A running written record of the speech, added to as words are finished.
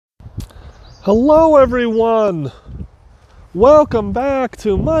Hello everyone! Welcome back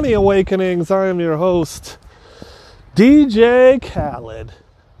to Money Awakenings. I am your host, DJ Khaled.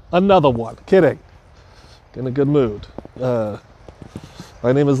 Another one. Kidding. In a good mood. My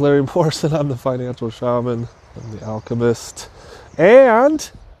name is Larry Morrison. I'm the financial shaman. I'm the alchemist.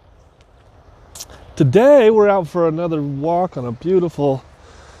 And today we're out for another walk on a beautiful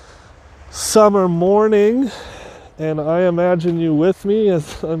summer morning. And I imagine you with me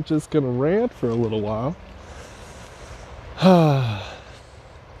as I'm just going to rant for a little while.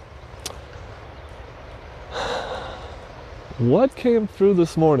 What came through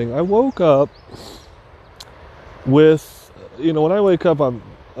this morning? I woke up with, when I wake up, I'm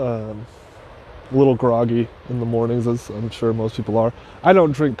a little groggy in the mornings, as I'm sure most people are. I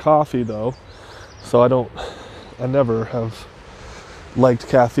don't drink coffee, though, so I never have liked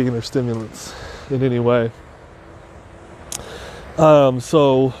caffeine or stimulants in any way.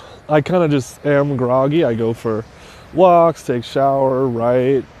 So I kind of just am groggy. I go for walks, take shower,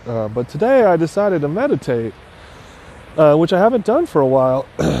 write. But today I decided to meditate, which I haven't done for a while.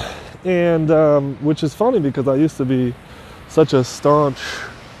 And which is funny because I used to be such a staunch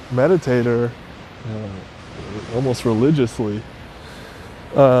meditator, almost religiously,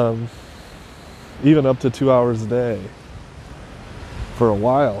 even up to 2 hours a day. For a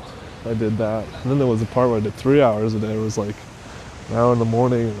while I did that. And then there was a part where I did 3 hours a day. It was like an hour in the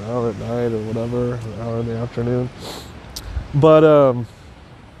morning, an hour at night, or whatever, an hour in the afternoon. But I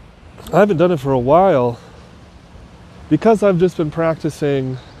haven't done it for a while because I've just been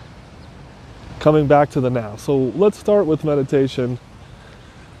practicing coming back to the now. So let's start with meditation.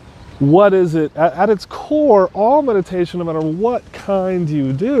 What is it? At its core, all meditation, no matter what kind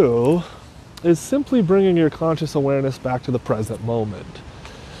you do, is simply bringing your conscious awareness back to the present moment.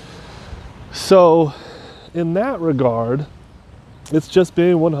 So in that regard, it's just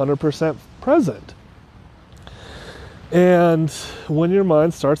being 100% present. And when your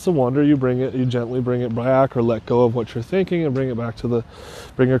mind starts to wander, you gently bring it back, or let go of what you're thinking and bring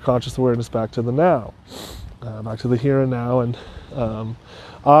your conscious awareness back to the now, back to the here and now. And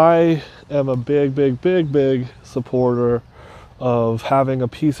I am a big supporter of having a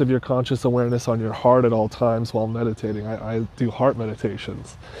piece of your conscious awareness on your heart at all times while meditating. I do heart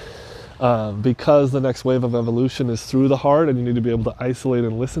meditations. Because the next wave of evolution is through the heart, and you need to be able to isolate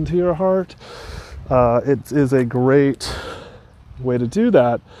and listen to your heart. It is a great way to do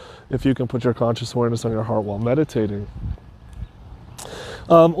that if you can put your conscious awareness on your heart while meditating.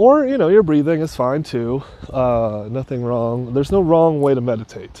 Or, your breathing is fine too. Nothing wrong. There's no wrong way to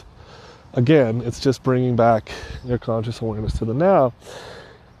meditate. Again, it's just bringing back your conscious awareness to the now.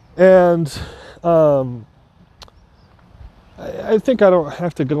 And I think I don't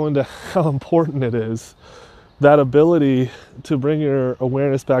have to go into how important it is. That ability to bring your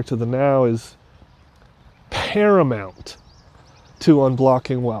awareness back to the now is paramount to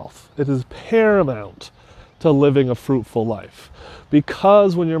unblocking wealth. It is paramount to living a fruitful life.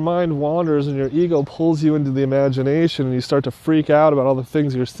 Because when your mind wanders and your ego pulls you into the imagination and you start to freak out about all the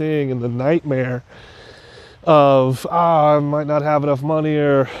things you're seeing in the nightmare of, I might not have enough money,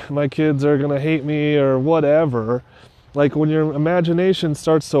 or my kids are going to hate me, or whatever. Like when your imagination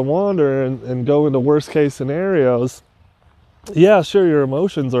starts to wander and go into worst case scenarios, yeah, sure, your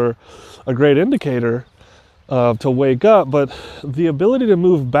emotions are a great indicator to wake up, but the ability to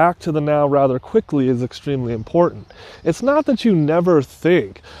move back to the now rather quickly is extremely important. It's not that you never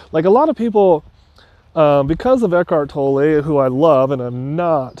think. Like a lot of people, because of Eckhart Tolle, who I love and I'm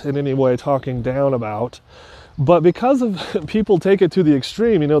not in any way talking down about, but because of people take it to the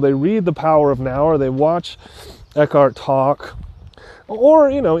extreme, they read The Power of Now, or they watch Eckhart talk, or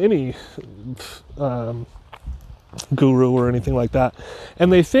any guru or anything like that,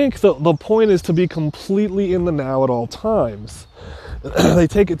 and they think the point is to be completely in the now at all times. They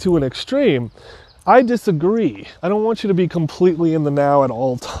take it to an extreme. I disagree. I don't want you to be completely in the now at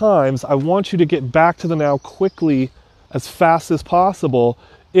all times. I want you to get back to the now quickly, as fast as possible,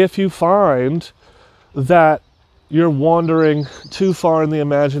 if you find that you're wandering too far in the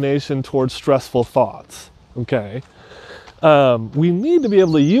imagination towards stressful thoughts. Okay? We need to be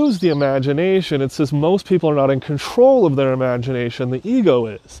able to use the imagination. It's just most people are not in control of their imagination. The ego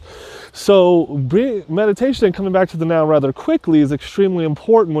is. So meditation and coming back to the now rather quickly is extremely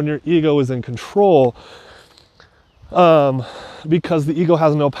important when your ego is in control, because the ego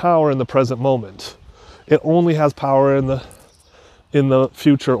has no power in the present moment. It only has power in the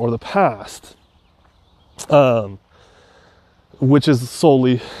future or the past, which is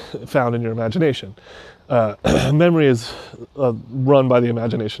solely found in your imagination. Memory is run by the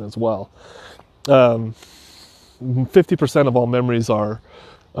imagination as well. 50% of all memories are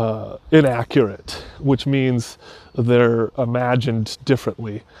inaccurate, which means they're imagined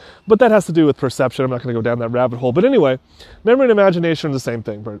differently. But that has to do with perception. I'm not going to go down that rabbit hole. But anyway, memory and imagination are the same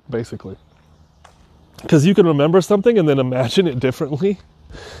thing, basically. Because you can remember something and then imagine it differently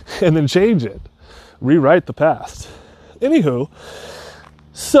and then change it, rewrite the past. Anywho,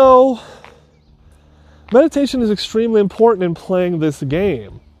 so meditation is extremely important in playing this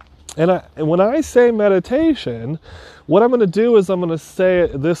game. And when I say meditation, what I'm going to do is I'm going to say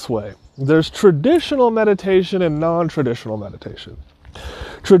it this way. There's traditional meditation and non-traditional meditation.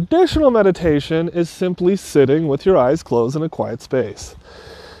 Traditional meditation is simply sitting with your eyes closed in a quiet space.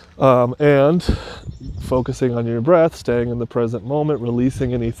 And focusing on your breath, staying in the present moment,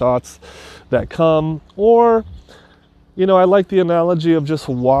 releasing any thoughts that come. Or, I like the analogy of just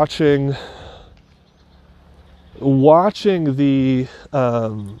watching the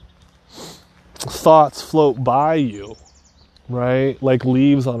thoughts float by you, right? Like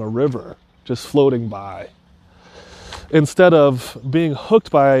leaves on a river, just floating by. Instead of being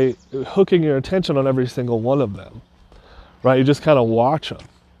hooking your attention on every single one of them, right? You just kind of watch them.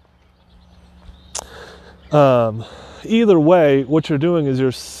 Either way, what you're doing is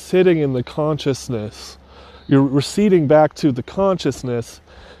you're sitting in the consciousness. You're receding back to the consciousness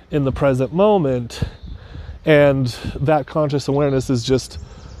in the present moment. And that conscious awareness is just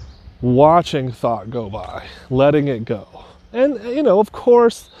watching thought go by, letting it go. And, of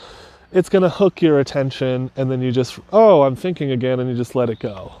course, it's going to hook your attention, and then you just, I'm thinking again, and you just let it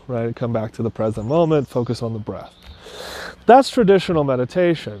go, right? Come back to the present moment, focus on the breath. That's traditional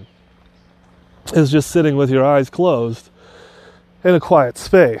meditation, is just sitting with your eyes closed in a quiet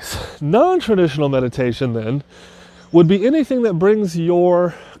space. Non-traditional meditation, then, would be anything that brings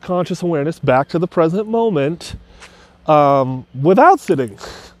your conscious awareness back to the present moment without sitting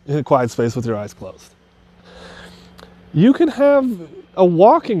in a quiet space with your eyes closed. You can have a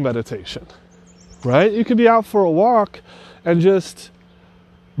walking meditation, right? You can be out for a walk and just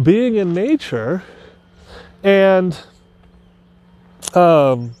being in nature and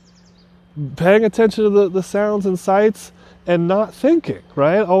paying attention to the sounds and sights and not thinking,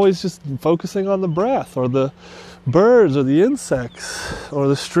 right? Always just focusing on the breath or the birds or the insects or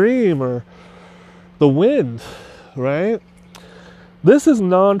the stream or the wind, right? This is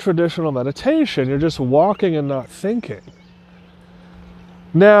non-traditional meditation. You're just walking and not thinking.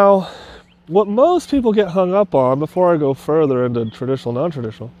 Now, what most people get hung up on, before I go further into traditional,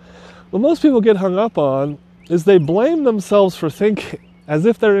 non-traditional, what most people get hung up on is they blame themselves for thinking, as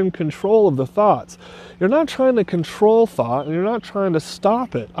if they're in control of the thoughts. You're not trying to control thought, and you're not trying to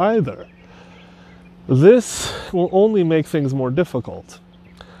stop it either. This will only make things more difficult.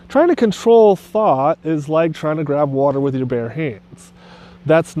 Trying to control thought is like trying to grab water with your bare hands.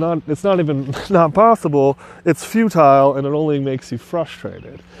 It's not even possible, it's futile, and it only makes you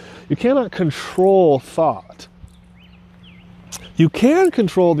frustrated. You cannot control thought. You can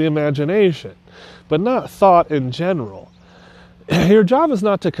control the imagination, but not thought in general. Your job is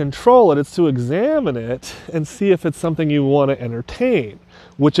not to control it, it's to examine it and see if it's something you want to entertain,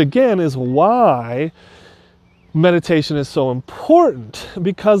 which again is why meditation is so important,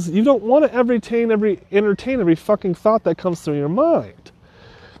 because you don't want to entertain every fucking thought that comes through your mind.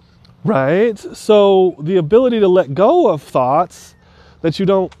 Right? So the ability to let go of thoughts that you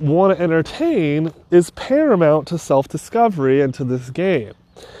don't want to entertain is paramount to self-discovery and to this game.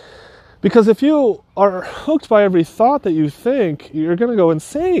 Because if you are hooked by every thought that you think, you're going to go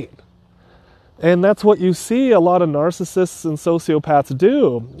insane. And that's what you see a lot of narcissists and sociopaths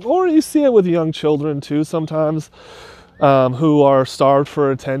do. Or you see it with young children too sometimes, who are starved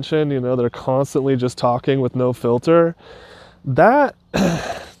for attention. They're constantly just talking with no filter. That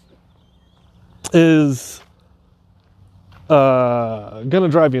is going to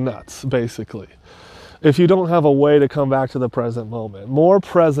drive you nuts, basically, if you don't have a way to come back to the present moment. More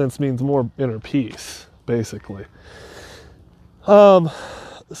presence means more inner peace, basically.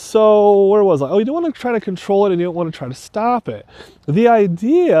 So where was I? You don't want to try to control it and you don't want to try to stop it. The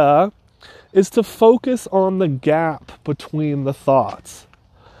idea is to focus on the gap between the thoughts.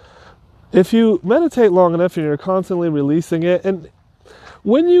 If you meditate long enough and you're constantly releasing it, and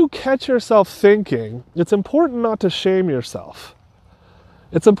when you catch yourself thinking, it's important not to shame yourself.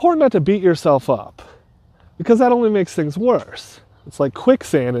 It's important not to beat yourself up, because that only makes things worse. It's like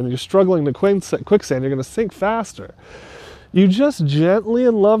quicksand, and you're struggling to quicksand, you're going to sink faster. You just gently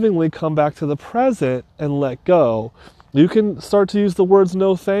and lovingly come back to the present and let go. You can start to use the words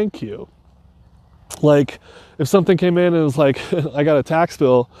no thank you. Like, if something came in and it was like, I got a tax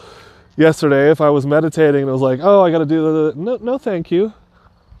bill yesterday, if I was meditating and it was like, I got to do no thank you.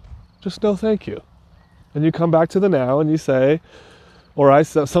 Just no thank you. And you come back to the now and you say, Or I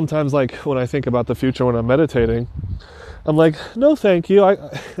sometimes, like, when I think about the future when I'm meditating, I'm like, no, thank you.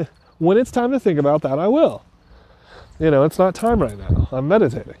 When it's time to think about that, I will. It's not time right now. I'm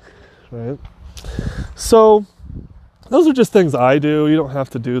meditating, right? So those are just things I do. You don't have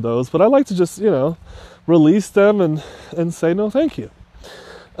to do those, but I like to just, release them and say, no, thank you.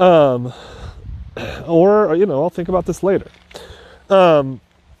 Or, I'll think about this later. But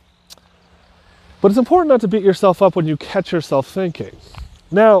it's important not to beat yourself up when you catch yourself thinking.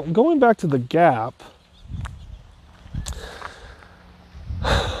 Now, going back to the gap,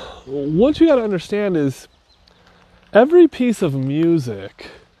 what you got to understand is every piece of music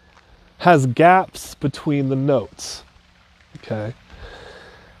has gaps between the notes. Okay?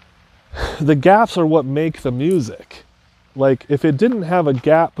 The gaps are what make the music. Like, if it didn't have a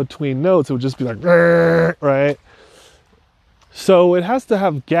gap between notes, it would just be like, right? So it has to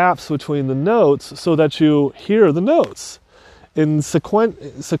have gaps between the notes so that you hear the notes in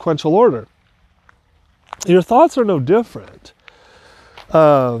sequential order. Your thoughts are no different.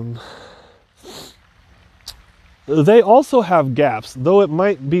 They also have gaps, though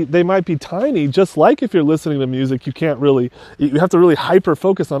they might be tiny. Just like if you're listening to music, you have to really hyper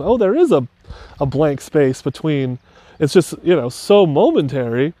focus on, there is a blank space between. It's just, so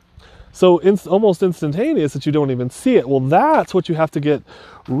momentary, so almost instantaneous that you don't even see it. Well, that's what you have to get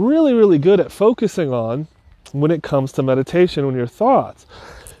really, really good at focusing on when it comes to meditation, when your thoughts,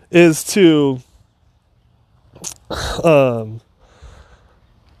 is to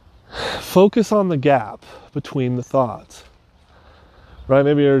focus on the gap between the thoughts, right?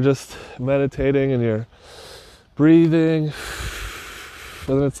 Maybe you're just meditating and you're breathing,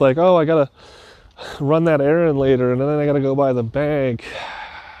 and then it's like, I gotta run that errand later, and then I gotta go by the bank,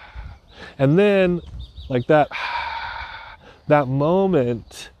 and then like that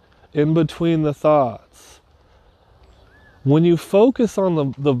moment in between the thoughts, when you focus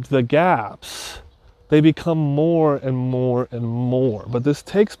on the gaps, they become more and more and more. But this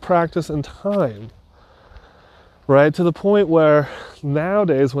takes practice and time, right? To the point where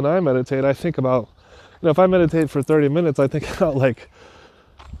nowadays when I meditate, I think about, if I meditate for 30 minutes, I think about like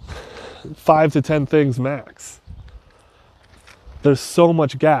 5 to 10 things max. There's so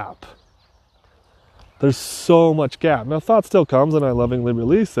much gap. Now, thought still comes and I lovingly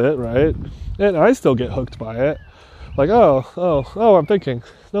release it, right? And I still get hooked by it. Like, I'm thinking.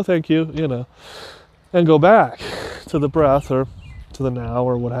 No, thank you, And go back to the breath or to the now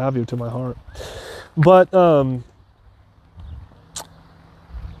or what have you, to my heart. But the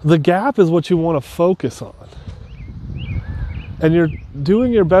gap is what you want to focus on. And you're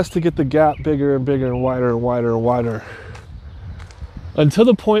doing your best to get the gap bigger and bigger and wider and wider and wider. Until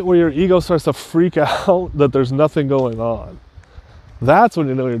the point where your ego starts to freak out that there's nothing going on. That's when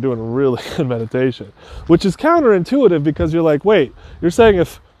you know you're doing a really good meditation. Which is counterintuitive because you're like, wait, you're saying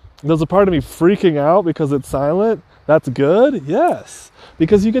if there's a part of me freaking out because it's silent, that's good? Yes.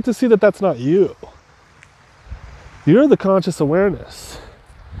 Because you get to see that that's not you. You're the conscious awareness.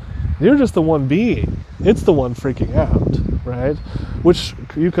 You're just the one being. It's the one freaking out, right? Which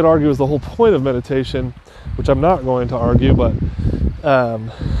you could argue is the whole point of meditation, which I'm not going to argue, but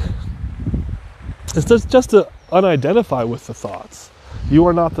it's just to unidentify with the thoughts. You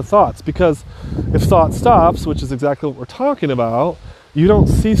are not the thoughts, because if thought stops, which is exactly what we're talking about, you don't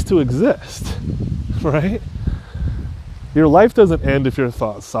cease to exist, right? Your life doesn't end if your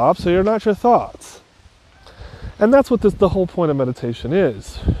thoughts stop, so you're not your thoughts. And that's what the whole point of meditation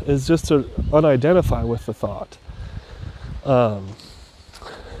is just to unidentify with the thought.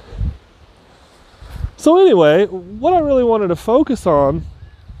 So anyway, what I really wanted to focus on,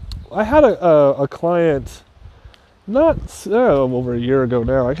 I had a client not over a year ago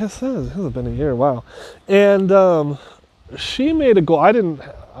now. I guess it hasn't been a year. Wow. And she made a goal.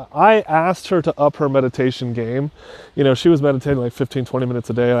 I asked her to up her meditation game. She was meditating like 15, 20 minutes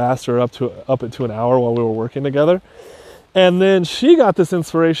a day. I asked her up it to an hour while we were working together. And then she got this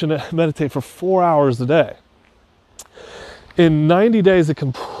inspiration to meditate for 4 hours a day. In 90 days, it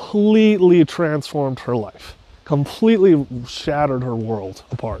completely transformed her life. Completely shattered her world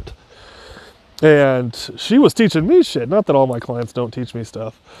apart. And she was teaching me shit. Not that all my clients don't teach me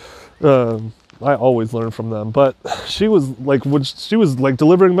stuff. I always learn from them. But she was like,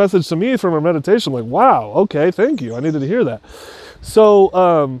 delivering a message to me from her meditation. Like, wow, okay, thank you. I needed to hear that.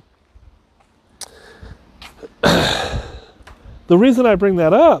 So, the reason I bring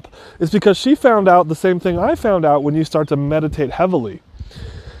that up is because she found out the same thing I found out when you start to meditate heavily.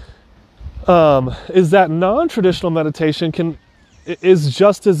 Is that non-traditional meditation is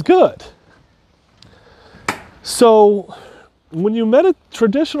just as good. So when you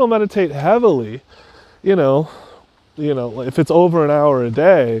traditional meditate heavily, if if it's over an hour a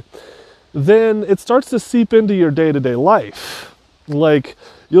day, then it starts to seep into your day-to-day life. Like,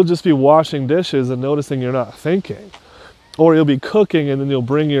 you'll just be washing dishes and noticing you're not thinking. Or you'll be cooking and then you'll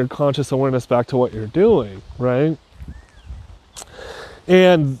bring your conscious awareness back to what you're doing, right?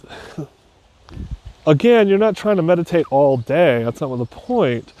 And again, you're not trying to meditate all day. That's not the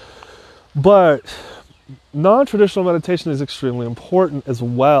point. But non-traditional meditation is extremely important as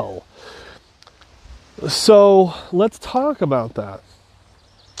well. So let's talk about that.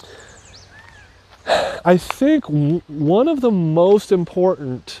 I think one of the most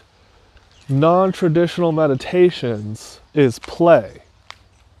important non-traditional meditations is play.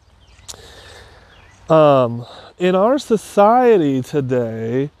 In our society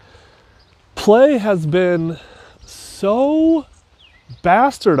today, play has been so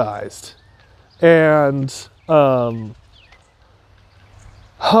bastardized and where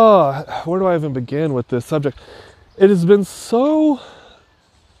do I even begin with this subject? It has been so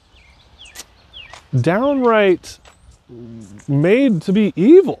downright made to be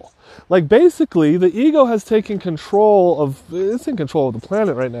evil. Like, basically, the ego has taken control it's in control of the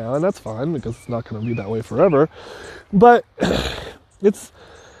planet right now, and that's fine because it's not going to be that way forever. But it's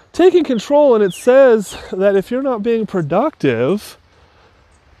taking control, and it says that if you're not being productive,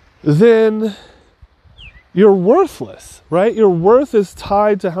 then you're worthless, right? Your worth is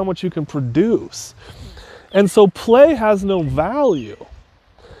tied to how much you can produce. And so play has no value.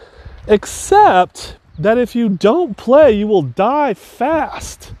 Except that if you don't play, you will die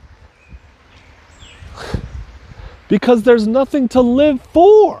fast. Because there's nothing to live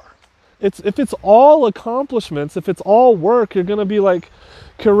for. If it's all accomplishments, if it's all work, you're going to be like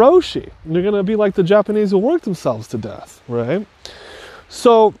Kiroshi. You're going to be like the Japanese who work themselves to death, right?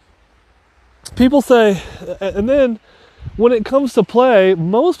 So people say, and then when it comes to play,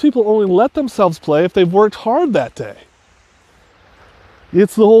 most people only let themselves play if they've worked hard that day.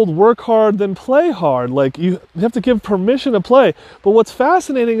 It's the old work hard, then play hard. Like, you have to give permission to play. But what's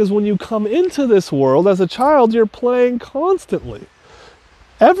fascinating is when you come into this world, as a child, you're playing constantly.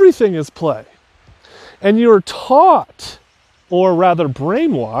 Everything is play. And you're taught, or rather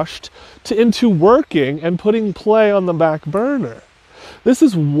brainwashed, into working and putting play on the back burner. This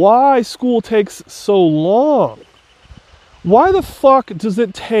is why school takes so long. Why the fuck does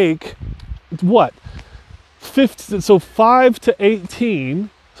it take, 5 to 18,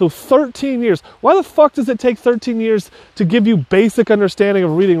 so 13 years. Why the fuck does it take 13 years to give you basic understanding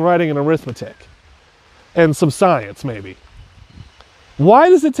of reading, writing, and arithmetic? And some science, maybe. Why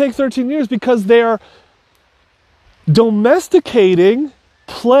does it take 13 years? Because they are domesticating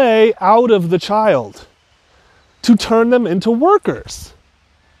play out of the child to turn them into workers.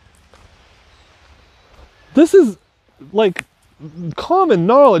 This is like common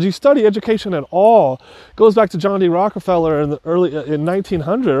knowledge. You study education at all. It goes back to John D. Rockefeller in the early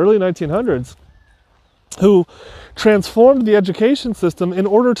 1900s, who transformed the education system in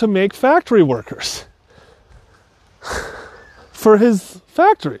order to make factory workers for his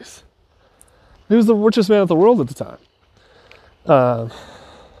factories. He was the richest man in the world at the time.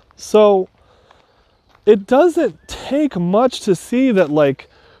 So it doesn't take much to see that, like,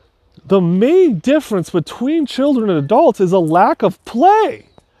 the main difference between children and adults is a lack of play,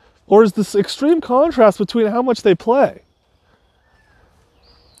 or is this extreme contrast between how much they play.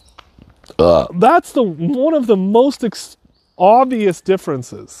 That's one of the most obvious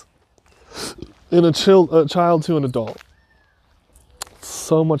differences in a child to an adult.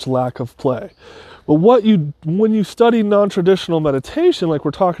 So much lack of play. But when you study non-traditional meditation, like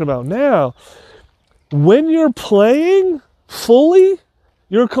we're talking about now, when you're playing fully,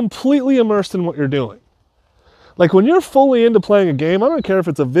 you're completely immersed in what you're doing. Like, when you're fully into playing a game, I don't care if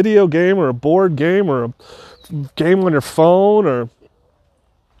it's a video game or a board game or a game on your phone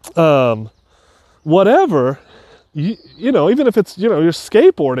or whatever, you know, even if it's, you know, you're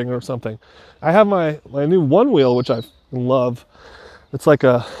skateboarding or something. I have my new One Wheel, which I love. It's like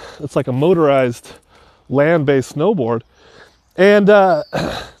a motorized land-based snowboard. And I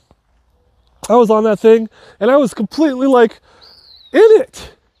was on that thing and I was completely like in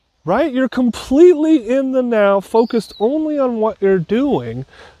it, right? You're completely in the now, focused only on what you're doing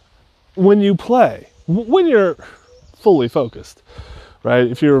when you play, when you're fully focused, right?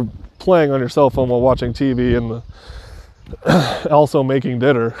 If you're playing on your cell phone while watching TV and also making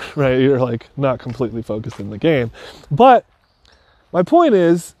dinner, right? You're like not completely focused in the game. But my point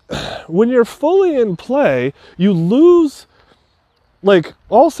is, when you're fully in play, you lose like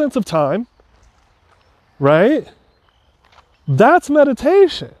all sense of time, right? That's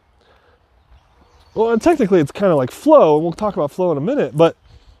meditation. Well, technically it's kind of like flow, and we'll talk about flow in a minute, but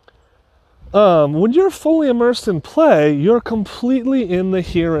when you're fully immersed in play, you're completely in the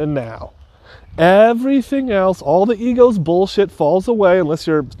here and now. Everything else, all the ego's bullshit falls away unless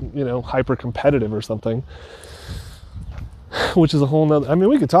you're, hyper competitive or something, which is a whole nother,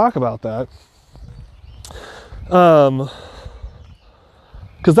 we could talk about that.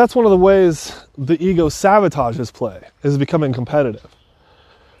 Because that's one of the ways the ego sabotages play, is becoming competitive.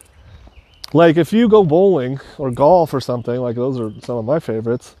 Like if you go bowling or golf or something, like those are some of my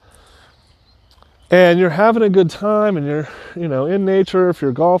favorites, and you're having a good time and you're, in nature, if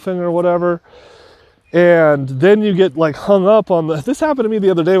you're golfing or whatever, and then you get like hung up on this happened to me the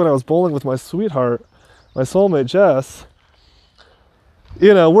other day when I was bowling with my sweetheart, my soulmate Jess.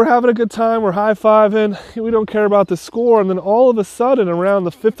 We're having a good time, we're high-fiving, we don't care about the score, and then all of a sudden around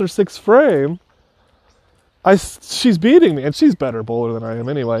the 5th or 6th frame, she's beating me, and she's better bowler than I am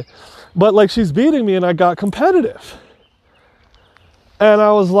anyway, but like she's beating me and I got competitive. And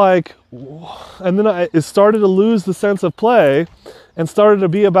I was like, and then it started to lose the sense of play and started to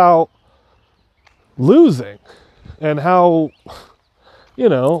be about losing and how, I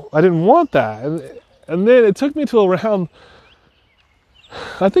didn't want that. And then it took me to around,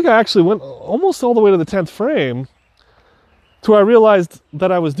 I think I actually went almost all the way to the 10th frame to where I realized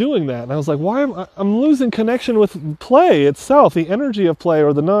that I was doing that. And I was like, I'm losing connection with play itself, the energy of play,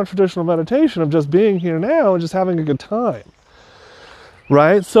 or the non-traditional meditation of just being here now and just having a good time.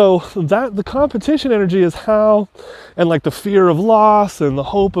 Right? So that the competition energy is how, and like the fear of loss and the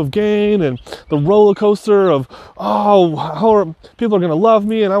hope of gain and the roller coaster of, how are people are going to love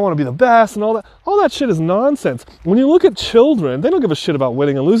me and I want to be the best and all that shit is nonsense. When you look at children, they don't give a shit about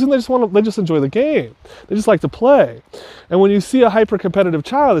winning and losing. They just enjoy the game. They just like to play. And when you see a hyper competitive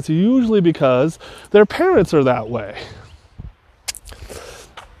child, it's usually because their parents are that way.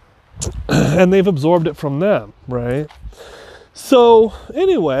 And they've absorbed it from them, right? So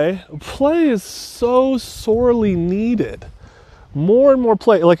anyway, play is so sorely needed. More and more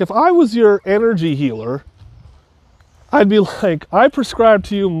play. Like if I was your energy healer, I'd be like, I prescribe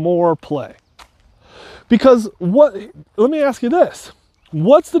to you more play. Because let me ask you this.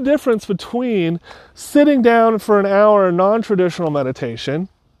 What's the difference between sitting down for an hour in non-traditional meditation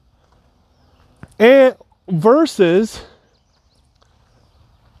versus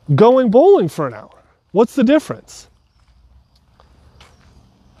going bowling for an hour? What's the difference?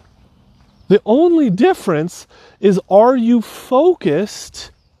 The only difference is, are you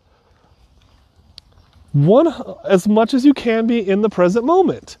focused as much as you can be in the present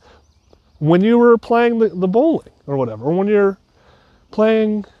moment when you were playing the bowling or whatever, or when you're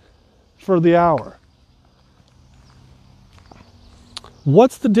playing for the hour?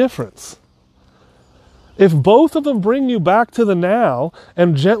 What's the difference? If both of them bring you back to the now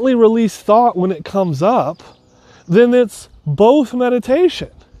and gently release thought when it comes up, then it's both meditation.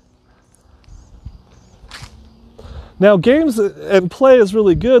 Now, games and play is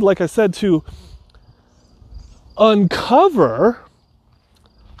really good, like I said, to uncover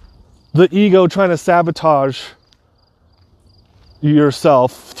the ego trying to sabotage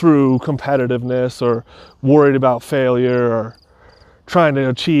yourself through competitiveness or worried about failure or trying to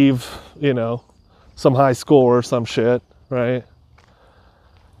achieve, some high score or some shit, right?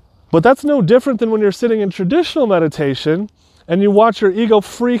 But that's no different than when you're sitting in traditional meditation and you watch your ego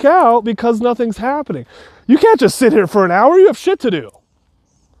freak out because nothing's happening. You can't just sit here for an hour. You have shit to do.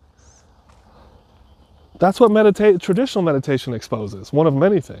 That's what traditional meditation exposes, one of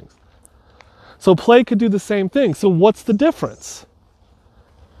many things. So play could do the same thing. So what's the difference?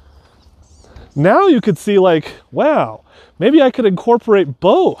 Now you could see like, wow, maybe I could incorporate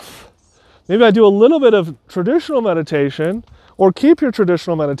both. Maybe I do a little bit of traditional meditation, or keep your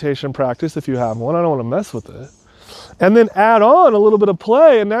traditional meditation practice if you have one. I don't want to mess with it. And then add on a little bit of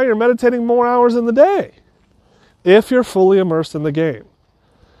play, and now you're meditating more hours in the day, if you're fully immersed in the game.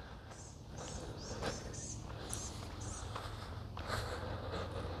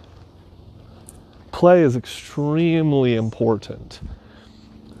 Play is extremely important.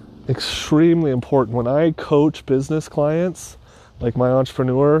 Extremely important. When I coach business clients, like my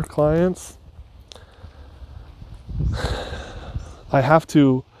entrepreneur clients, I have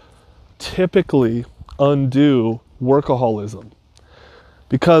to typically undo workaholism,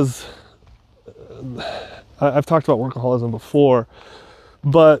 because I've talked about workaholism before,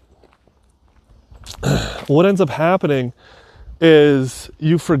 but what ends up happening is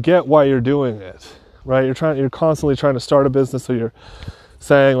you forget why you're doing it, right? You're constantly trying to start a business, so you're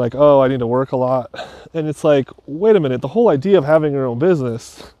saying like, oh, I need to work a lot. And it's like, wait a minute, the whole idea of having your own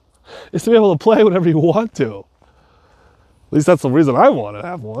business is to be able to play whenever you want to. At least that's the reason I want to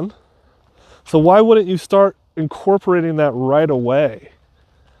have one. So why wouldn't you start incorporating that right away?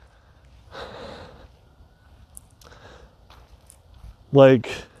 Like,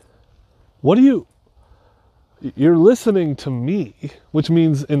 you're listening to me, which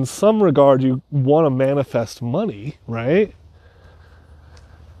means in some regard you want to manifest money, right?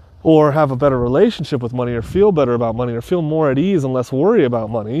 Or have a better relationship with money, or feel better about money, or feel more at ease and less worry about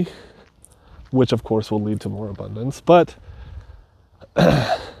money, which of course will lead to more abundance. But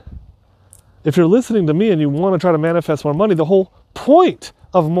if you're listening to me and you want to try to manifest more money, the whole point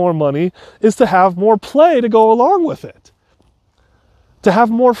of more money is to have more play to go along with it. To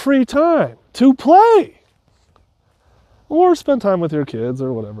have more free time to play. Or spend time with your kids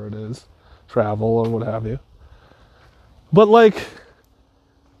or whatever it is. Travel or what have you. But like,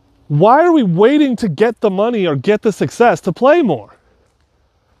 why are we waiting to get the money or get the success to play more?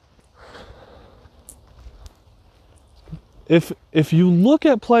 If you look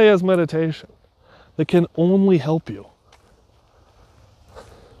at play as meditation, it can only help you.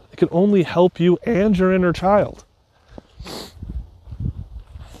 It can only help you and your inner child.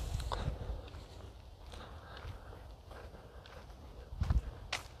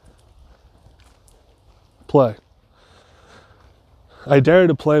 Play. I dare you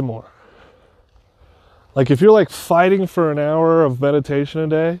to play more. Like if you're like fighting for an hour of meditation a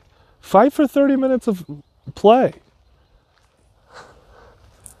day, fight for 30 minutes of play.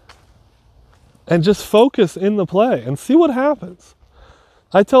 And just focus in the play and see what happens.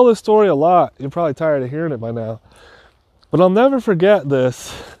 I tell this story a lot. You're probably tired of hearing it by now. But I'll never forget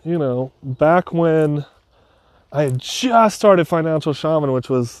this, back when I had just started Financial Shaman, which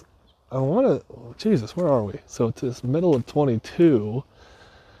was, Jesus, where are we? So it's this middle of 22.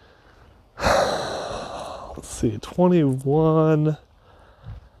 Let's see, 21.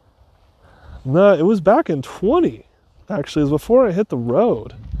 No, it was back in 20. Actually, it was before I hit the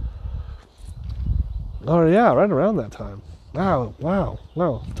road. Oh yeah, right around that time. Wow.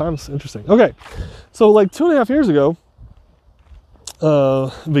 Time's interesting. Okay, so like 2.5 years ago,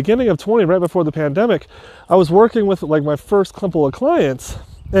 beginning of 20, right before the pandemic, I was working with like my first couple of clients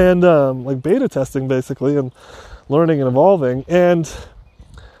and like beta testing basically and learning and evolving. And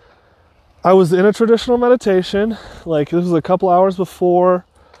I was in a traditional meditation, like this was a couple hours before,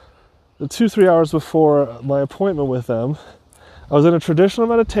 2-3 hours before my appointment with them. I was in a traditional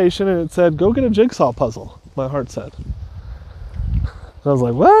meditation and it said, go get a jigsaw puzzle, my heart said. And I was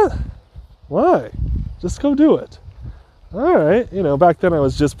like, what? Why? Just go do it. All right. Back then I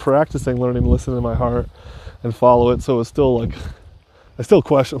was just practicing learning to listen to my heart and follow it. So it was still like, I still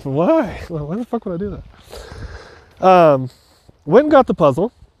question, why? Why the fuck would I do that? Went and got the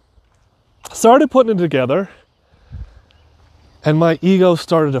puzzle, started putting it together, and my ego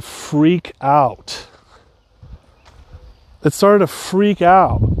started to freak out. It started to freak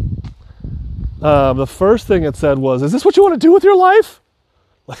out. The first thing it said was, is this what you want to do with your life?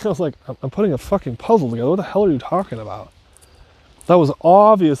 Like I was like, I'm putting a fucking puzzle together. What the hell are you talking about? That was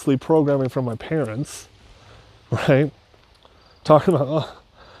obviously programming from my parents, right? Talking about,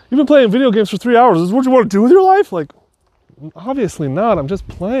 you've been playing video games for 3 hours. Is this what you want to do with your life? Like, obviously not. I'm just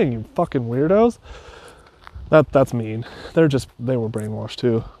playing, you fucking weirdos. That's mean. They were brainwashed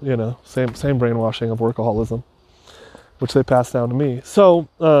too, same brainwashing of workaholism, which they passed down to me. So,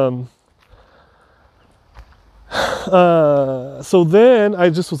 so then I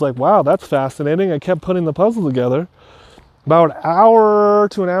just was like, wow, that's fascinating. I kept putting the puzzle together. About an hour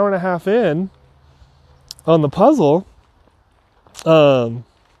to an hour and a half in on the puzzle, my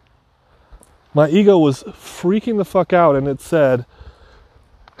ego was freaking the fuck out, and it said,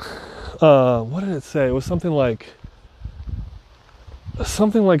 what did it say? It was something like,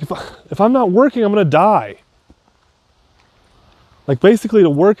 if I'm not working, I'm going to die. Like basically to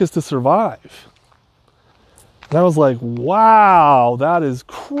work is to survive. And I was like, wow, that is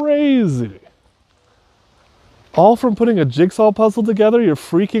crazy. All from putting a jigsaw puzzle together, you're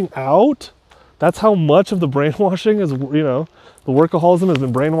freaking out? That's how much of the brainwashing is, the workaholism has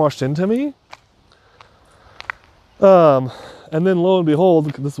been brainwashed into me? And then lo and behold,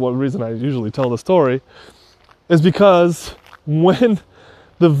 this is one reason I usually tell the story, is because when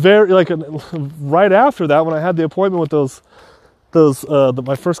right after that, when I had the appointment with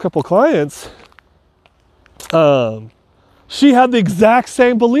my first couple clients, she had the exact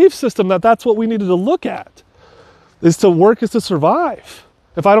same belief system that's what we needed to look at, is to work is to survive.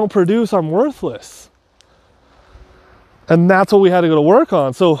 If I don't produce, I'm worthless. And that's what we had to go to work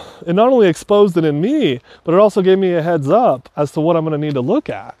on. So it not only exposed it in me, but it also gave me a heads up as to what I'm going to need to look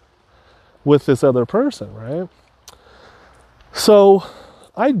at with this other person, right? So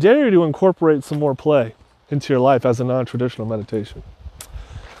I dare you to incorporate some more play into your life as a non-traditional meditation.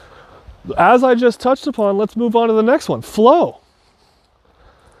 As I just touched upon, let's move on to the next one, flow.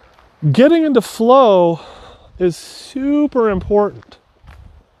 Getting into flow is super important.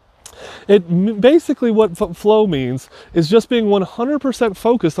 Basically what flow means is just being 100%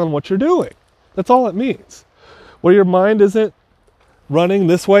 focused on what you're doing. That's all it means. Where your mind isn't running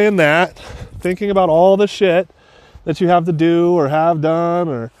this way and that, thinking about all the shit that you have to do or have done,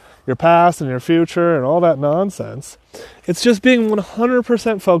 or your past and your future and all that nonsense. It's just being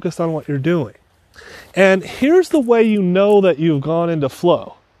 100% focused on what you're doing. And here's the way you know that you've gone into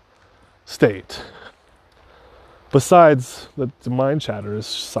flow state. Besides that the mind chatter is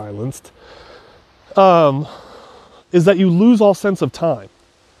silenced, is that you lose all sense of time.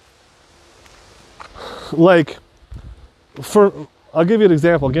 Like, I'll give you an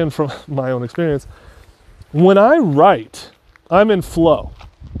example, again, from my own experience. When I write, I'm in flow.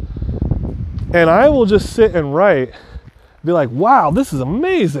 And I will just sit and write, be like, wow, this is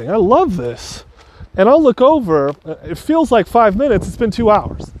amazing. I love this. And I'll look over, it feels like 5 minutes, it's been 2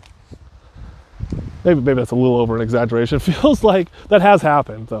 hours. Maybe that's a little over an exaggeration. It feels like that has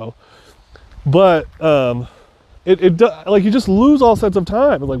happened, though. But like, you just lose all sense of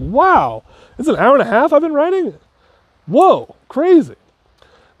time. It's like, wow, it's an hour and a half I've been writing? Whoa, crazy.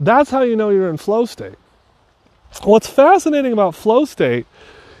 That's how you know you're in flow state. What's fascinating about flow state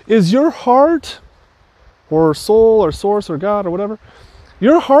is your heart or soul or source or God or whatever,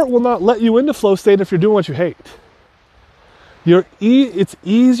 your heart will not let you into flow state if you're doing what you hate. It's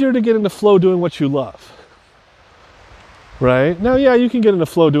easier to get into flow doing what you love. Right? Now, yeah, you can get into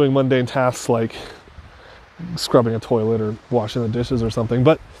flow doing mundane tasks like scrubbing a toilet or washing the dishes or something,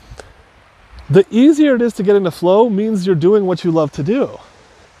 but the easier it is to get into flow means you're doing what you love to do.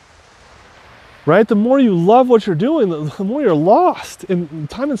 Right? The more you love what you're doing, the more you're lost, and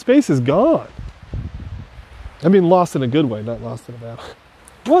time and space is gone. I mean, lost in a good way, not lost in a bad way.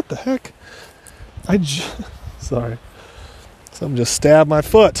 What the heck? Sorry. Something just stabbed my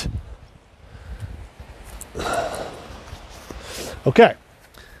foot. Okay.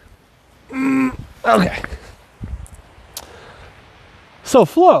 Okay. So,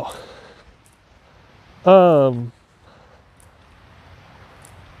 flow.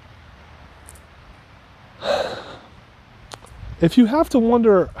 If you have to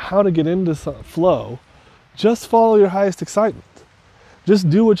wonder how to get into flow, just follow your highest excitement.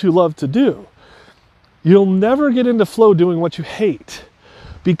 Just do what you love to do. You'll never get into flow doing what you hate,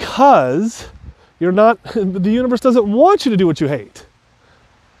 because the universe doesn't want you to do what you hate.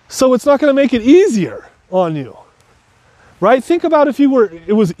 So it's not going to make it easier on you. Right? Think about if it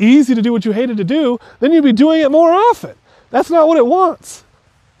was easy to do what you hated to do, then you'd be doing it more often. That's not what it wants.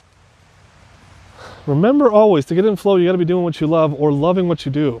 Remember always, to get in flow, you got to be doing what you love or loving what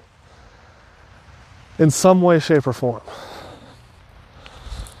you do in some way, shape, or form.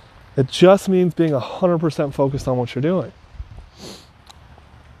 It just means being 100% focused on what you're doing,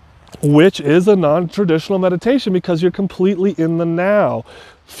 which is a non-traditional meditation because you're completely in the now.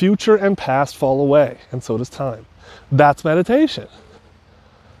 Future and past fall away, and so does time. That's meditation.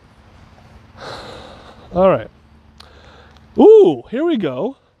 All right. Ooh, here we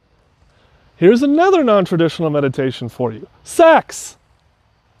go. Here's another non-traditional meditation for you. Sex.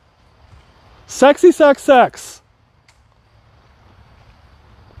 Sexy sex, sex.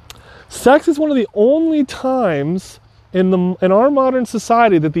 Sex is one of the only times in our modern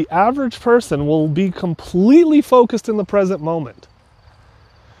society that the average person will be completely focused in the present moment.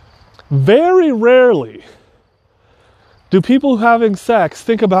 Very rarely do people having sex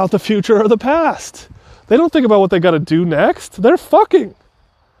think about the future or the past. They don't think about what they got to do next. They're fucking.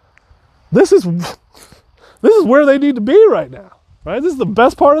 This is where they need to be right now, right? This is the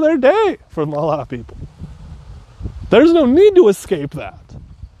best part of their day for a lot of people. There's no need to escape that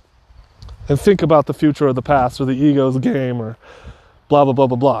and think about the future or the past or the ego's game or blah, blah, blah,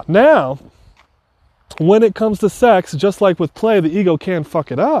 blah, blah. Now, when it comes to sex, just like with play, the ego can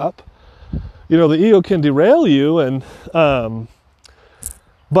fuck it up. You know, the ego can derail you and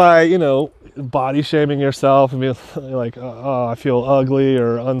by, body shaming yourself and being like, oh, I feel ugly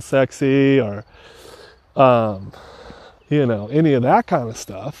or unsexy or, any of that kind of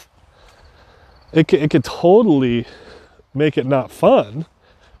stuff. It could totally make it not fun,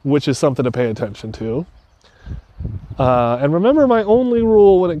 which is something to pay attention to. And remember my only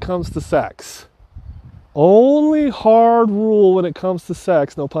rule when it comes to sex. Only hard rule when it comes to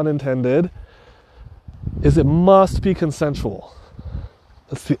sex, no pun intended, is it must be consensual.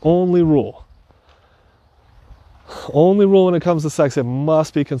 That's the only rule. Only rule when it comes to sex, it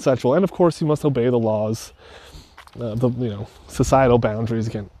must be consensual. And of course, you must obey the laws, societal boundaries.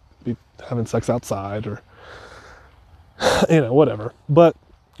 You can't be having sex outside or, whatever. But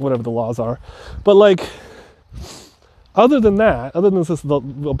whatever the laws are. But other than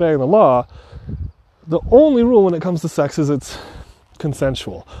obeying the law, the only rule when it comes to sex is it's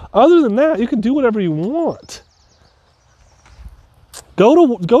consensual. Other than that, you can do whatever you want.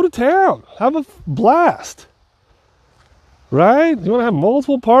 Go to town. Have a blast. Right? You want to have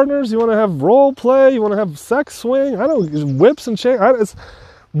multiple partners? You want to have role play? You want to have sex swing? I don't know, whips and chains. It's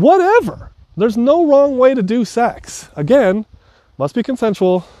whatever. There's no wrong way to do sex. Again, must be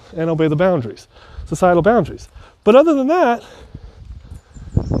consensual and obey the boundaries, societal boundaries. But other than that,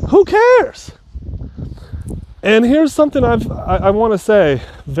 who cares? And here's something I want to say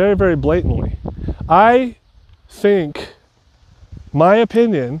very, very blatantly. I think, my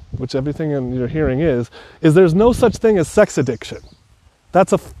opinion, which everything in your hearing is there's no such thing as sex addiction.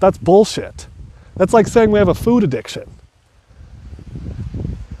 That's bullshit. That's like saying we have a food addiction.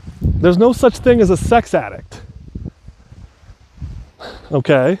 There's no such thing as a sex addict.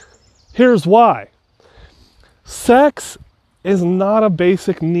 Okay? Here's why. Sex is not a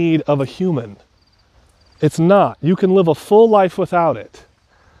basic need of a human. It's not. You can live a full life without it.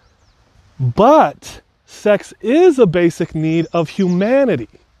 But sex is a basic need of humanity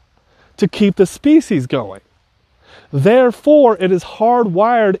to keep the species going. Therefore, it is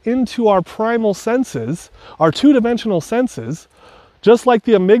hardwired into our primal senses, our two-dimensional senses, just like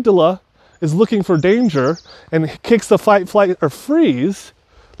the amygdala is looking for danger and kicks the fight, flight, or freeze.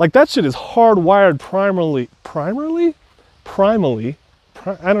 Like that shit is hardwired primally.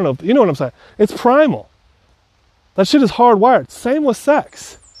 I don't know. You know what I'm saying? It's primal. That shit is hardwired. Same with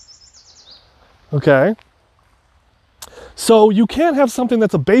sex. Okay? So you can't have something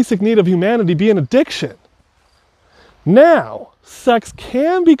that's a basic need of humanity be an addiction. Now, sex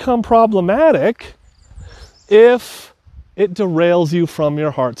can become problematic if it derails you from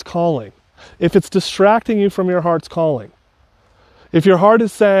your heart's calling. If it's distracting you from your heart's calling. If your heart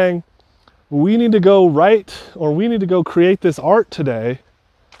is saying, we need to go write or we need to go create this art today,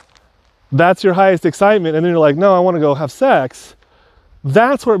 that's your highest excitement, and then you're like, no, I want to go have sex,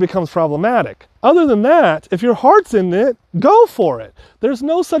 that's where it becomes problematic. Other than that, if your heart's in it, go for it. There's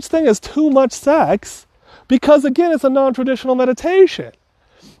no such thing as too much sex because, again, it's a non-traditional meditation.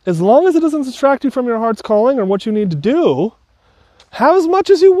 As long as it doesn't distract you from your heart's calling or what you need to do, have as much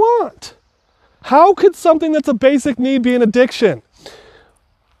as you want. How could something that's a basic need be an addiction?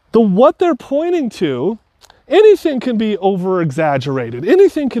 What they're pointing to, anything can be over-exaggerated.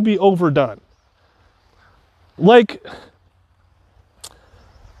 Anything can be overdone. Like,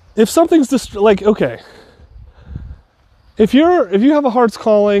 if something's just like, okay, if you have a heart's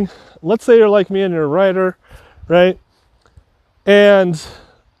calling, let's say you're like me and you're a writer, right? And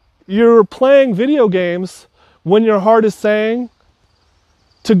you're playing video games when your heart is saying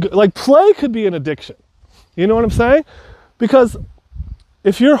like play could be an addiction. You know what I'm saying? Because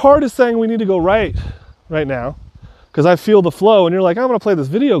if your heart is saying we need to go right now, because I feel the flow, and you're like, I'm going to play this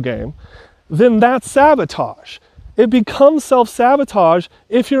video game, then that's sabotage. It becomes self-sabotage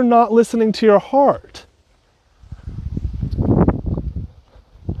if you're not listening to your heart.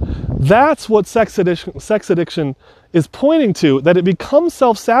 That's what sex addiction is pointing to, that it becomes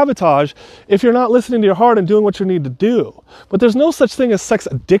self-sabotage if you're not listening to your heart and doing what you need to do. But there's no such thing as sex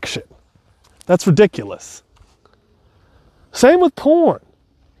addiction. That's ridiculous. Same with porn.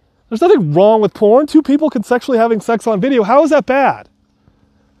 There's nothing wrong with porn. Two people consensually having sex on video. How is that bad?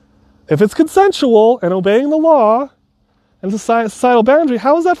 If it's consensual and obeying the law and societal boundary,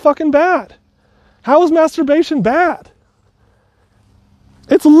 how is that fucking bad? How is masturbation bad?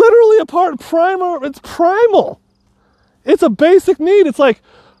 It's literally a part primal. It's primal. It's a basic need. It's like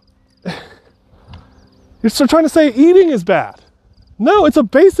you're trying to say eating is bad. No, it's a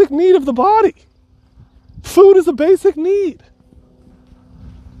basic need of the body. Food is a basic need.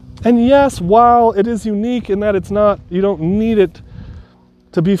 And yes, while it is unique in that it's not, you don't need it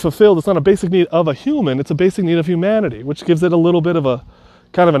to be fulfilled, it's not a basic need of a human, it's a basic need of humanity, which gives it a little bit of a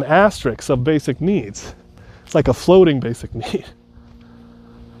kind of an asterisk of basic needs. It's like a floating basic need.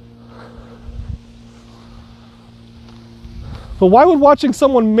 But why would watching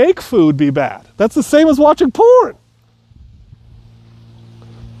someone make food be bad? That's the same as watching porn.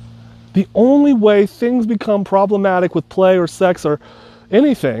 The only way things become problematic with play or sex or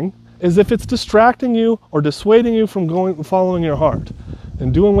anything is if it's distracting you or dissuading you from following your heart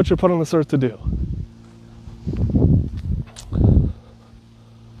and doing what you're put on this earth to do.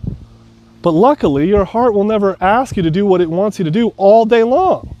 But luckily, your heart will never ask you to do what it wants you to do all day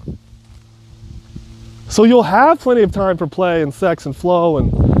long. So you'll have plenty of time for play and sex and flow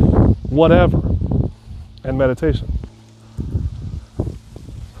and whatever, and meditation.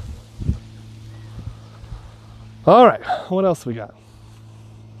 All right, what else we got?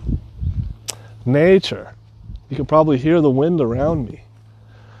 Nature. You can probably hear the wind around me.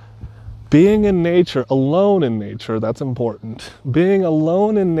 Being in nature, alone in nature, that's important. Being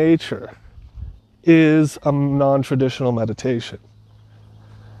alone in nature is a non-traditional meditation.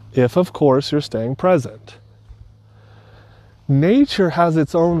 If, of course, you're staying present. Nature has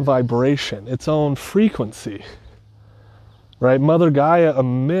its own vibration, its own frequency, right? Mother Gaia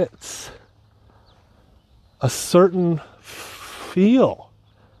emits a certain feel.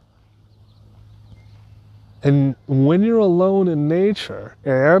 And when you're alone in nature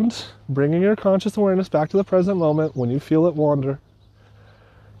and bringing your conscious awareness back to the present moment, when you feel it wander,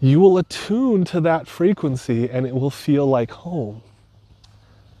 you will attune to that frequency and it will feel like home.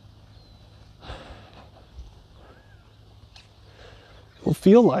 It will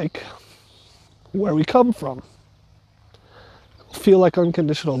feel like where we come from. It will feel like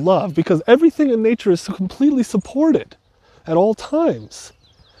unconditional love because everything in nature is so completely supported at all times.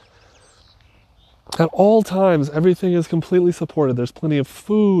 At all times, everything is completely supported. There's plenty of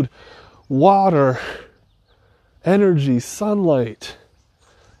food, water, energy, sunlight,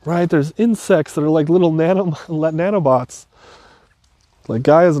 right? There's insects that are like little nanobots. Like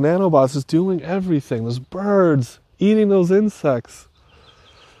Gaia's nanobots just doing everything. There's birds eating those insects.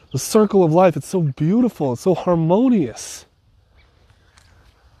 The circle of life, it's so beautiful. It's so harmonious.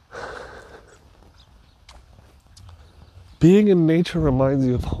 Being in nature reminds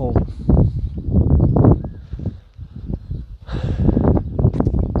you of home.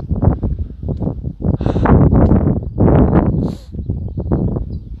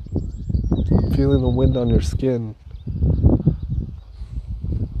 Feeling the wind on your skin,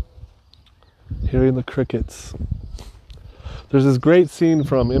 hearing the crickets. There's this great scene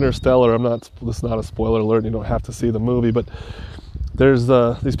from Interstellar. This is not a spoiler alert. You don't have to see the movie, but there's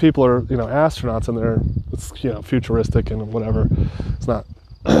these people are astronauts, and it's futuristic and whatever. It's not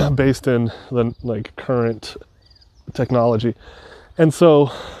based in the current technology, and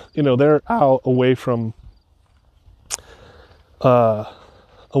so they're out away from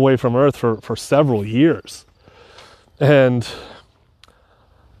Earth for several years. And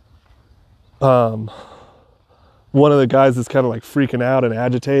one of the guys is kind of freaking out and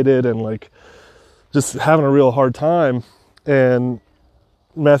agitated and just having a real hard time. And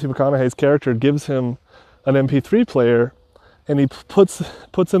Matthew McConaughey's character gives him an MP3 player, and he puts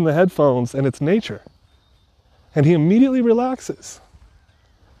in the headphones, and it's nature. And he immediately relaxes.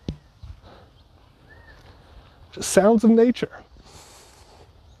 Just sounds of nature.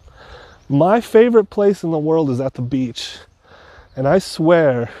 My favorite place in the world is at the beach. And I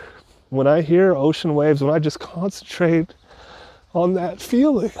swear, when I hear ocean waves, when I just concentrate on that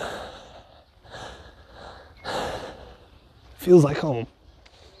feeling, it feels like home.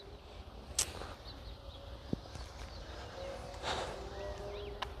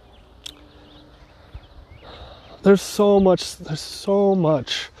 There's so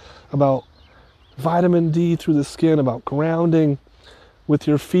much about vitamin D through the skin, about grounding with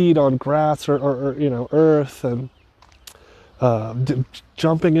your feet on grass or earth, and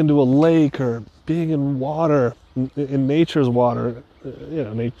jumping into a lake or being in water, in nature's water.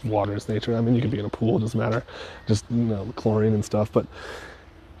 Water is nature. I mean, you could be in a pool, it doesn't matter. Just chlorine and stuff. But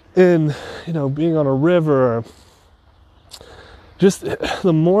in being on a river, just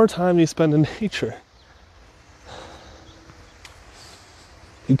the more time you spend in nature,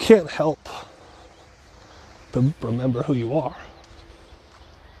 you can't help but remember who you are.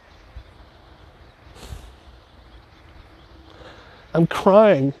 I'm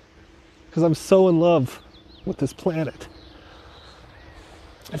crying because I'm so in love with this planet.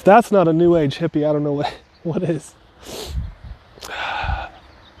 If that's not a new age hippie, I don't know what is.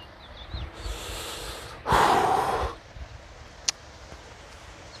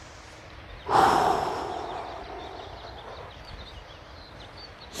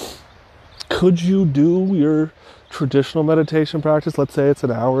 Could you do your traditional meditation practice? Let's say it's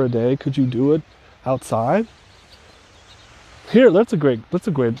an hour a day. Could you do it outside? Here, that's a great.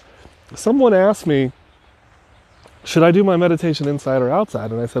 Someone asked me, should I do my meditation inside or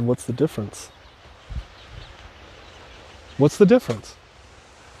outside? And I said, what's the difference? What's the difference?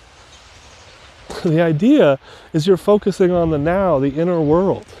 The idea is you're focusing on the now, the inner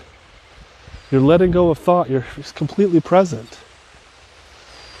world. You're letting go of thought. You're just completely present.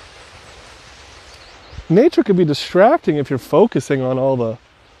 Nature can be distracting if you're focusing on all the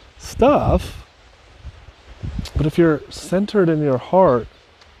stuff. But if you're centered in your heart,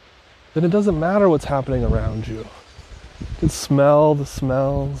 then it doesn't matter what's happening around you. You can smell the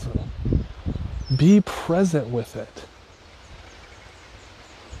smells. And be present with it.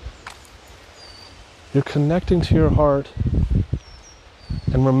 You're connecting to your heart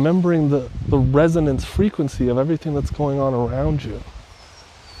and remembering the resonance frequency of everything that's going on around you.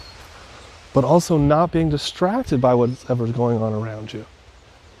 but also not being distracted by whatever's going on around you.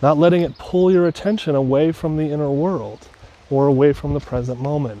 Not letting it pull your attention away from the inner world or away from the present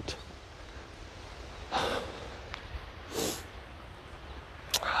moment.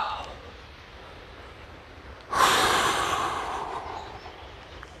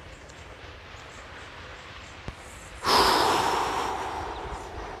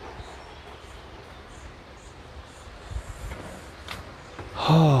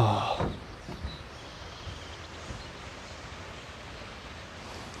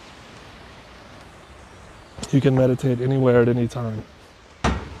 You can meditate anywhere at any time.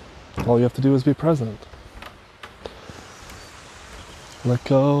 All you have to do is be present. Let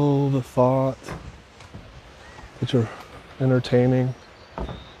go of the thought that you're entertaining.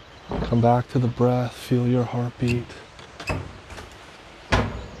 Come back to the breath, feel your heartbeat.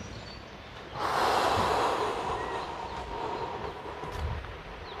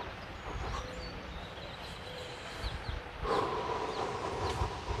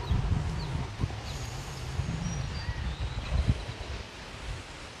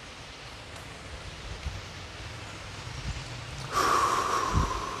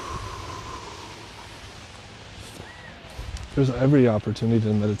 There's every opportunity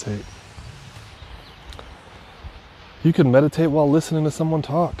to meditate. You can meditate while listening to someone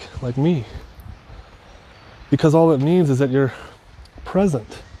talk, like me. Because all it means is that you're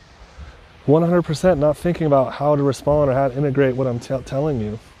present. 100% not thinking about how to respond or how to integrate what I'm telling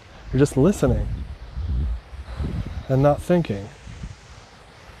you. You're just listening and not thinking.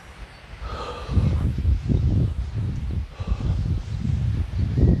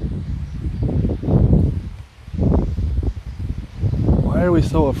 Why are we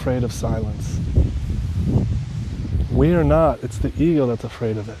so afraid of silence? We are not. It's the ego that's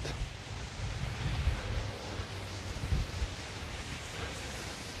afraid of it.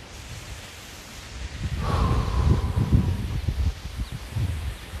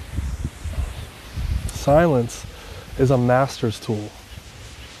 Silence is a master's tool.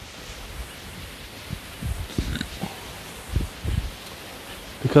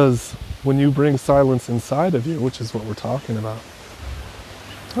 Because when you bring silence inside of you, which is what we're talking about.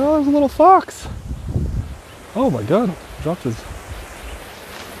 Oh, there's a little fox. Oh my God, dropped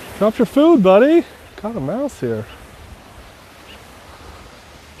your food, buddy. Caught a mouse here.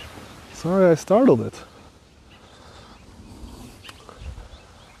 Sorry I startled it.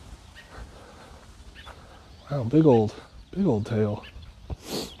 Wow, big old tail.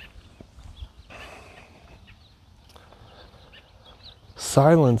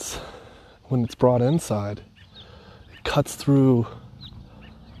 Silence, when it's brought inside, it cuts through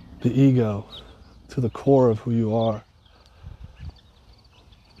the ego to the core of who you are.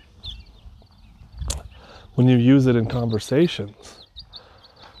 When you use it in conversations,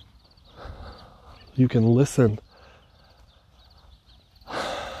 you can listen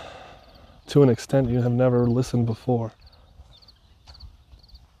to an extent you have never listened before.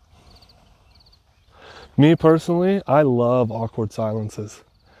 Me personally, I love awkward silences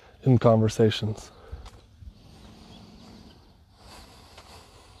in conversations.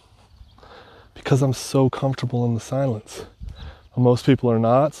 Because I'm so comfortable in the silence. Most people are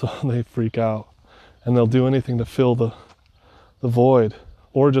not, so they freak out. And they'll do anything to fill the void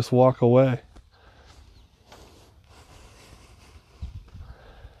or just walk away.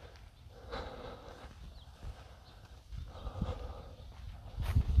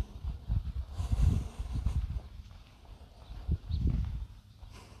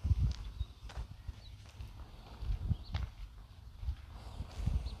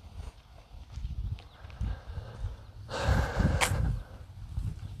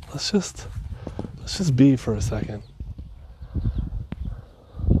 Let's just be for a second.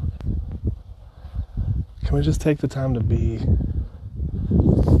 Can we just take the time to be?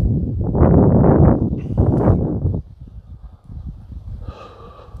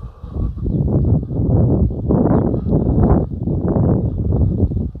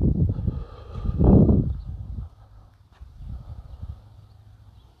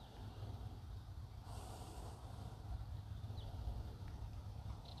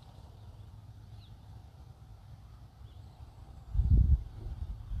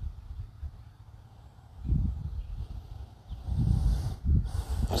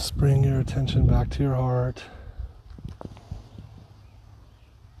 Just bring your attention back to your heart.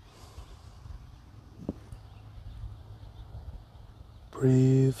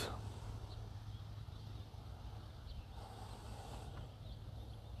 Breathe.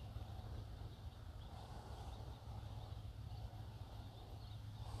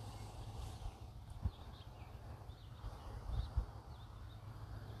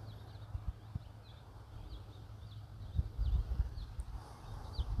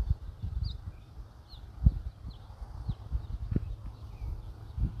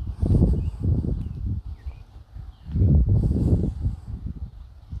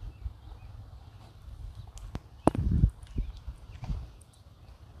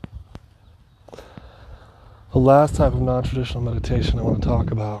 The last type of non-traditional meditation I want to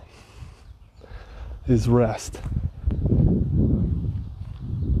talk about is rest.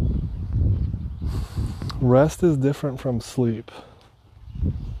 Rest is different from sleep.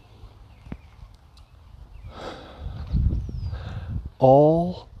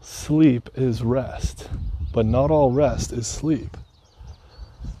 All sleep is rest, but not all rest is sleep.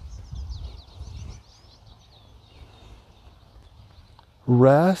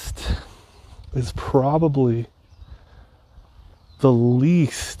 Rest is probably the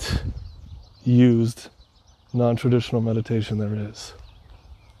least used non-traditional meditation there is,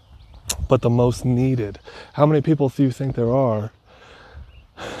 but the most needed. How many people do you think there are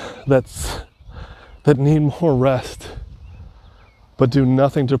that need more rest but do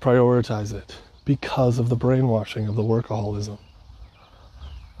nothing to prioritize it because of the brainwashing of the workaholism?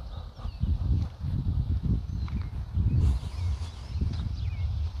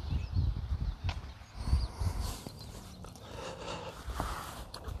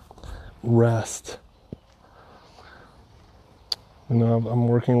 Rest. You know, I'm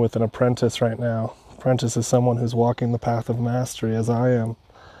working with an apprentice right now. Apprentice is someone who's walking the path of mastery as I am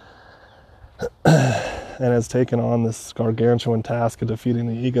and has taken on this gargantuan task of defeating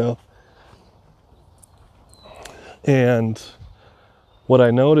the ego. And what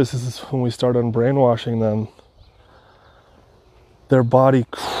I notice is when we start unbrainwashing them, their body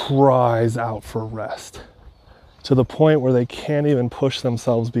cries out for rest to the point where they can't even push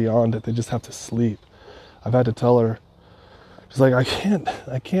themselves beyond it. They just have to sleep. I've had to tell her, she's like, I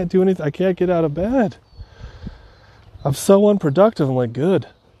can't do anything. I can't get out of bed. I'm so unproductive. I'm like, good.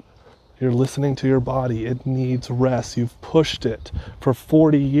 You're listening to your body. It needs rest. You've pushed it for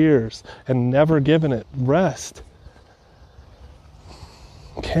 40 years and never given it rest.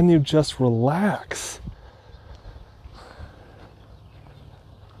 Can you just relax?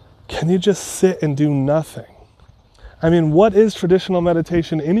 Can you just sit and do nothing? I mean, what is traditional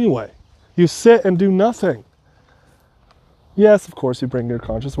meditation anyway? You sit and do nothing. Yes, of course, you bring your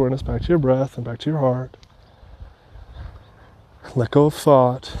conscious awareness back to your breath and back to your heart. Let go of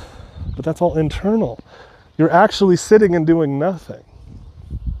thought. But that's all internal. You're actually sitting and doing nothing,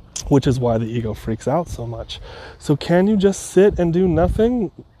 which is why the ego freaks out so much. So can you just sit and do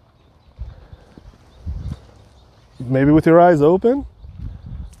nothing? Maybe with your eyes open?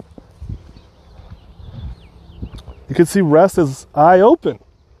 You could see rest as eye open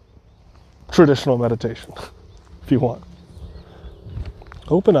traditional meditation, if you want.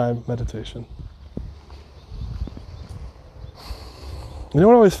 Open eye meditation. You know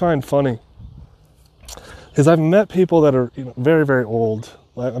what I always find funny is I've met people that are, very, very old.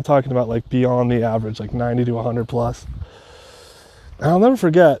 I'm talking about like beyond the average, like 90 to 100 plus. And I'll never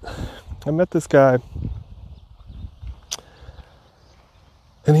forget, I met this guy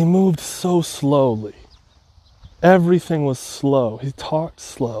and he moved so slowly. Everything was slow. He talked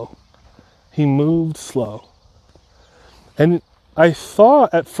slow. He moved slow. And I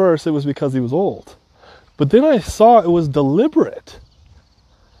thought at first it was because he was old. But then I saw it was deliberate.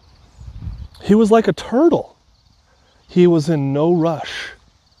 He was like a turtle. He was in no rush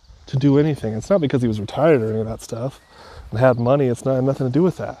to do anything. It's not because he was retired or any of that stuff and had money. It's not nothing to do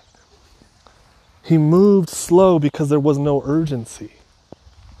with that. He moved slow because there was no urgency.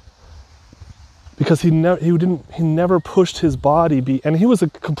 Because he never pushed his body and he was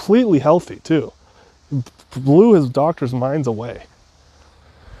completely healthy too. Blew his doctor's minds away.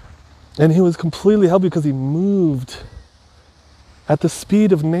 And he was completely healthy because he moved at the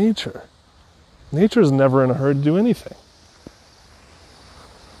speed of nature. Nature is never in a hurry to do anything.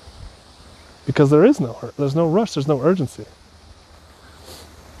 Because there's no rush, there's no urgency.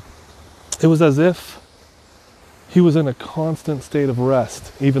 It was as if he was in a constant state of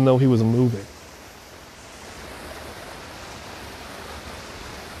rest, even though he was moving.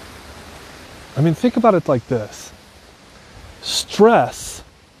 I mean, think about it like this. Stress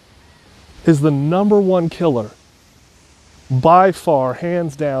is the number one killer, by far,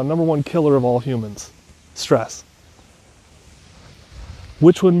 hands down, number one killer of all humans. Stress.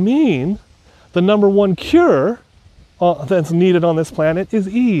 Which would mean the number one cure that's needed on this planet is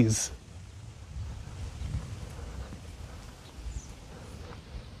ease.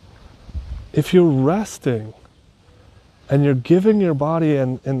 If you're resting and you're giving your body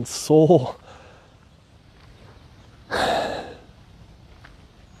and soul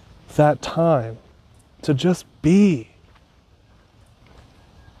that time to just be.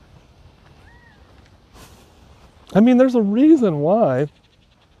 I mean, there's a reason why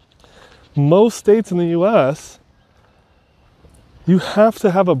most states in the US, you have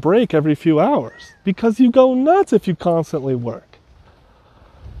to have a break every few hours because you go nuts if you constantly work.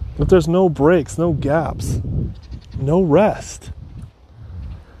 if there's no breaks, no gaps, no rest.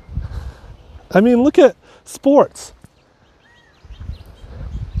 I mean, look at sports.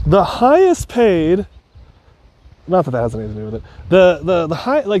 The highest paid, not that has anything to do with it,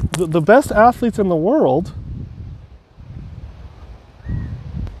 the best athletes in the world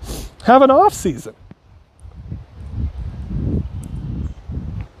have an off season.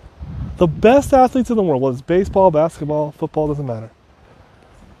 The best athletes in the world, whether it's baseball, basketball, football, doesn't matter.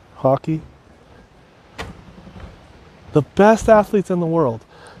 Hockey. The best athletes in the world,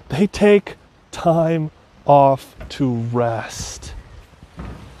 they take time off to rest.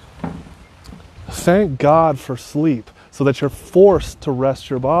 Thank God for sleep, so that you're forced to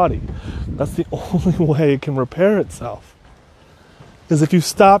rest your body. That's the only way it can repair itself, is if you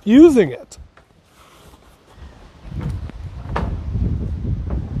stop using it.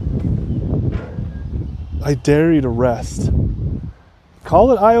 I dare you to rest.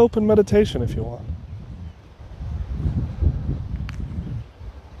 Call it eye-open meditation if you want.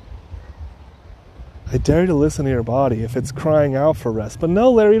 I dare you to listen to your body if it's crying out for rest. But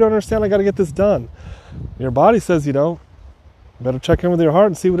no, Larry, you don't understand. I got to get this done. Your body says you don't. You better check in with your heart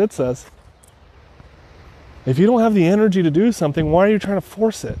and see what it says. If you don't have the energy to do something, why are you trying to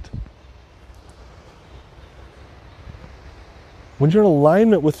force it? When you're in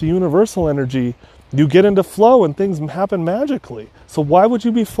alignment with the universal energy, you get into flow and things happen magically. So why would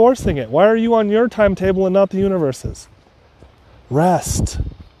you be forcing it? Why are you on your timetable and not the universe's? Rest.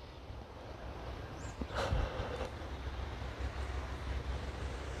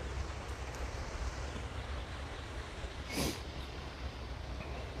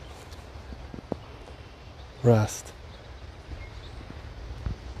 Rest.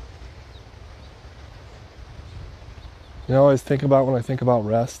 You know, I always think about when I think about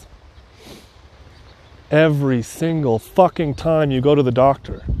rest. Every single fucking time you go to the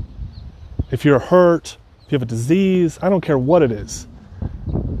doctor, if you're hurt, if you have a disease, I don't care what it is,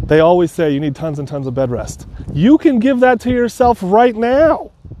 they always say you need tons and tons of bed rest. You can give that to yourself right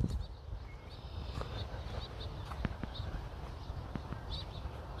now.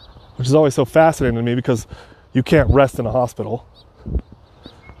 Which is always so fascinating to me because you can't rest in a hospital.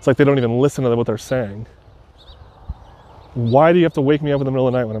 It's like they don't even listen to what they're saying. Why do you have to wake me up in the middle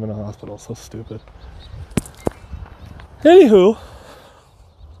of the night when I'm in a hospital? So stupid. Anywho,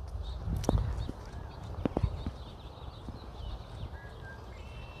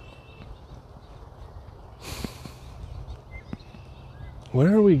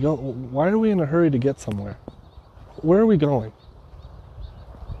 where are we going? Why are we in a hurry to get somewhere? Where are we going?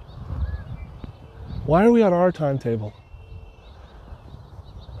 Why are we on our timetable?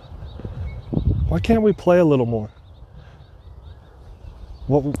 Why can't we play a little more?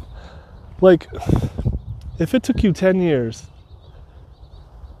 What, like, if it took you 10 years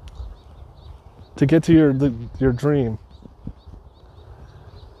to get to your dream,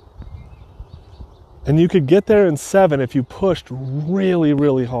 and you could get there in 7 if you pushed really,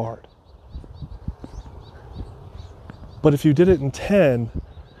 really hard. But if you did it in 10,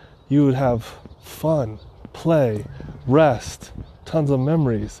 you would have fun, play, rest, tons of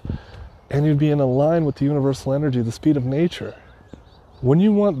memories, and you'd be in line with the universal energy, the speed of nature. Wouldn't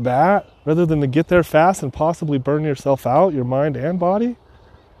you want that rather than to get there fast and possibly burn yourself out, your mind and body?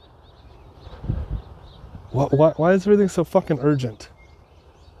 Why is everything so fucking urgent?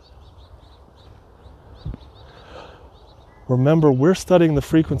 Remember, we're studying the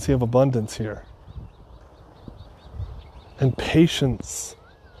frequency of abundance here. And patience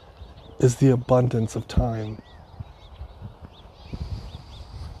is the abundance of time.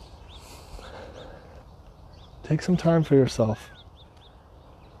 Take some time for yourself.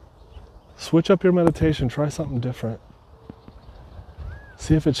 Switch up your meditation, try something different.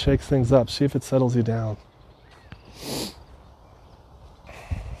 See if it shakes things up, see if it settles you down.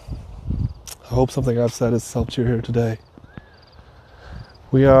 I hope something I've said has helped you here today.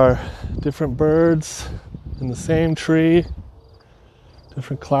 We are different birds in the same tree,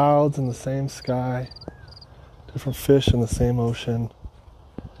 different clouds in the same sky, different fish in the same ocean.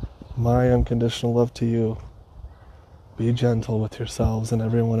 My unconditional love to you. Be gentle with yourselves and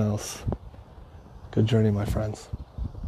everyone else. Good journey, my friends.